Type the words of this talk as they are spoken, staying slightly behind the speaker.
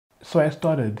So I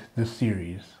started this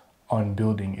series on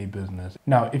building a business.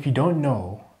 Now, if you don't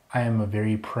know, I am a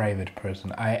very private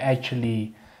person. I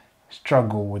actually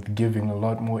struggle with giving a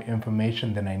lot more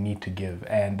information than I need to give.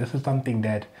 And this is something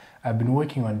that I've been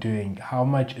working on doing. How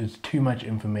much is too much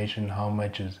information? How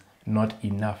much is not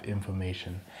enough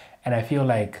information? And I feel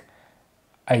like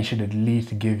I should at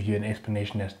least give you an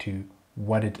explanation as to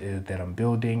what it is that I'm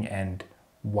building and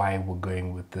why we're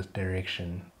going with this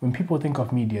direction. When people think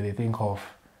of media, they think of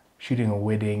shooting a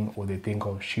wedding, or they think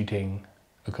of shooting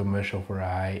a commercial for a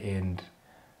high-end,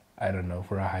 I don't know,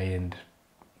 for a high-end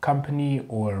company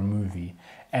or a movie.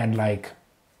 And like,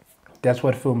 that's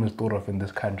what film is thought of in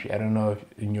this country. I don't know if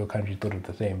in your country thought of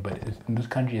the same, but in this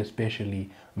country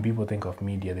especially, when people think of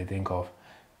media, they think of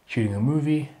shooting a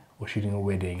movie or shooting a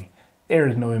wedding. There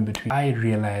is no in between. I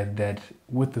realized that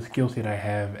with the skill set I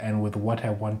have and with what I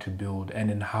want to build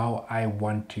and in how I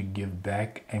want to give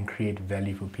back and create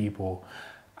value for people,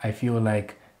 I feel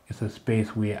like it's a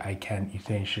space where I can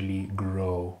essentially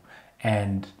grow.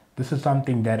 And this is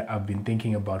something that I've been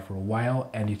thinking about for a while,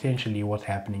 and essentially what's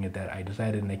happening is that I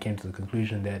decided and I came to the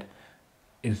conclusion that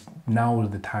now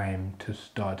is the time to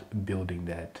start building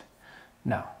that.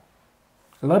 Now,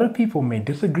 a lot of people may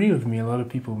disagree with me, a lot of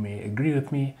people may agree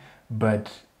with me,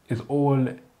 but it's all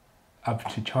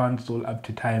up to chance, it's all up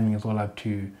to timing, it's all up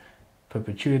to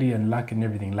perpetuity and luck and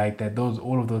everything like that.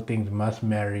 All of those things must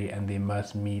marry and they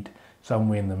must meet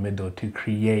somewhere in the middle to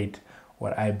create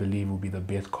what I believe will be the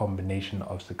best combination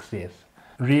of success.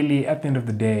 Really, at the end of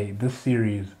the day, this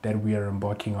series that we are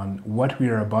embarking on, what we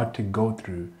are about to go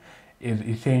through, is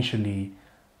essentially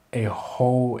a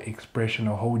whole expression,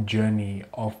 a whole journey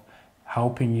of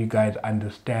helping you guys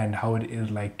understand how it is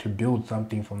like to build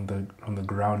something from the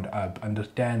ground up,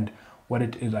 understand what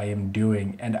it is I am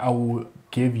doing, and I will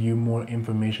give you more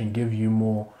information, give you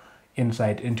more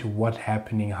insight into what's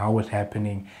happening, how it's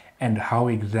happening, and how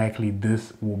exactly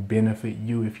this will benefit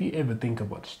you if you ever think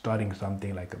about starting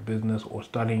something like a business or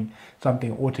starting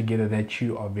something altogether that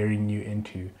you are very new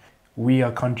into. We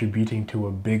are contributing to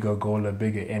a bigger goal, a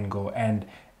bigger end goal, and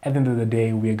at the end of the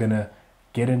day, we're gonna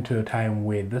get into a time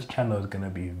where this channel is gonna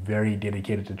be very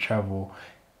dedicated to travel.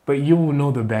 But you will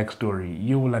know the backstory.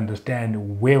 You will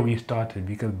understand where we started,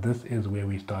 because this is where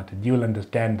we started. You will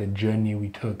understand the journey we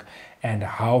took and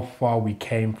how far we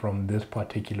came from this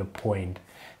particular point.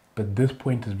 But this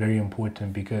point is very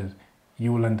important because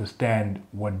you will understand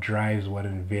what drives, what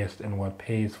invests, and what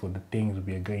pays for the things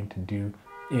we are going to do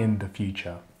in the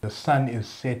future. The sun is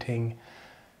setting,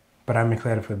 but I'm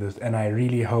excited for this, and I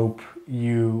really hope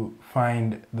you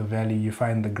find the value, you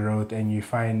find the growth,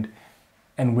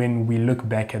 and when we look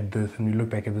back at this and we look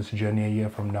back at this journey a year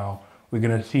from now, we're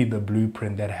going to see the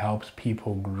blueprint that helps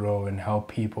people grow and help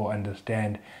people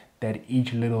understand that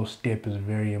each little step is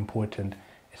very important,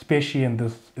 especially on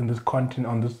this continent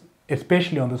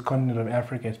of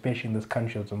Africa, especially in this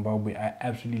country of Zimbabwe. I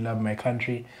absolutely love my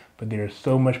country, but there is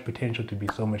so much potential to be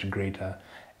so much greater,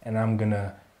 and I'm going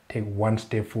to take one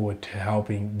step forward to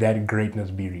helping that greatness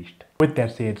be reached. With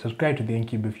that said, subscribe to The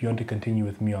Incube if you want to continue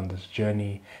with me on this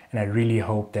journey, and I really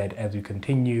hope that as we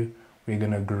continue, we're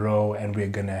going to grow and we're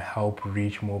going to help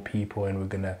reach more people, and we're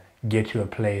going to get to a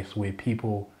place where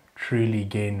people truly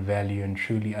gain value and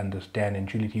truly understand and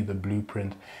truly see the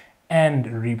blueprint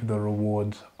and reap the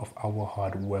rewards of our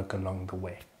hard work along the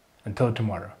way. Until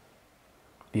tomorrow,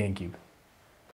 The Incube.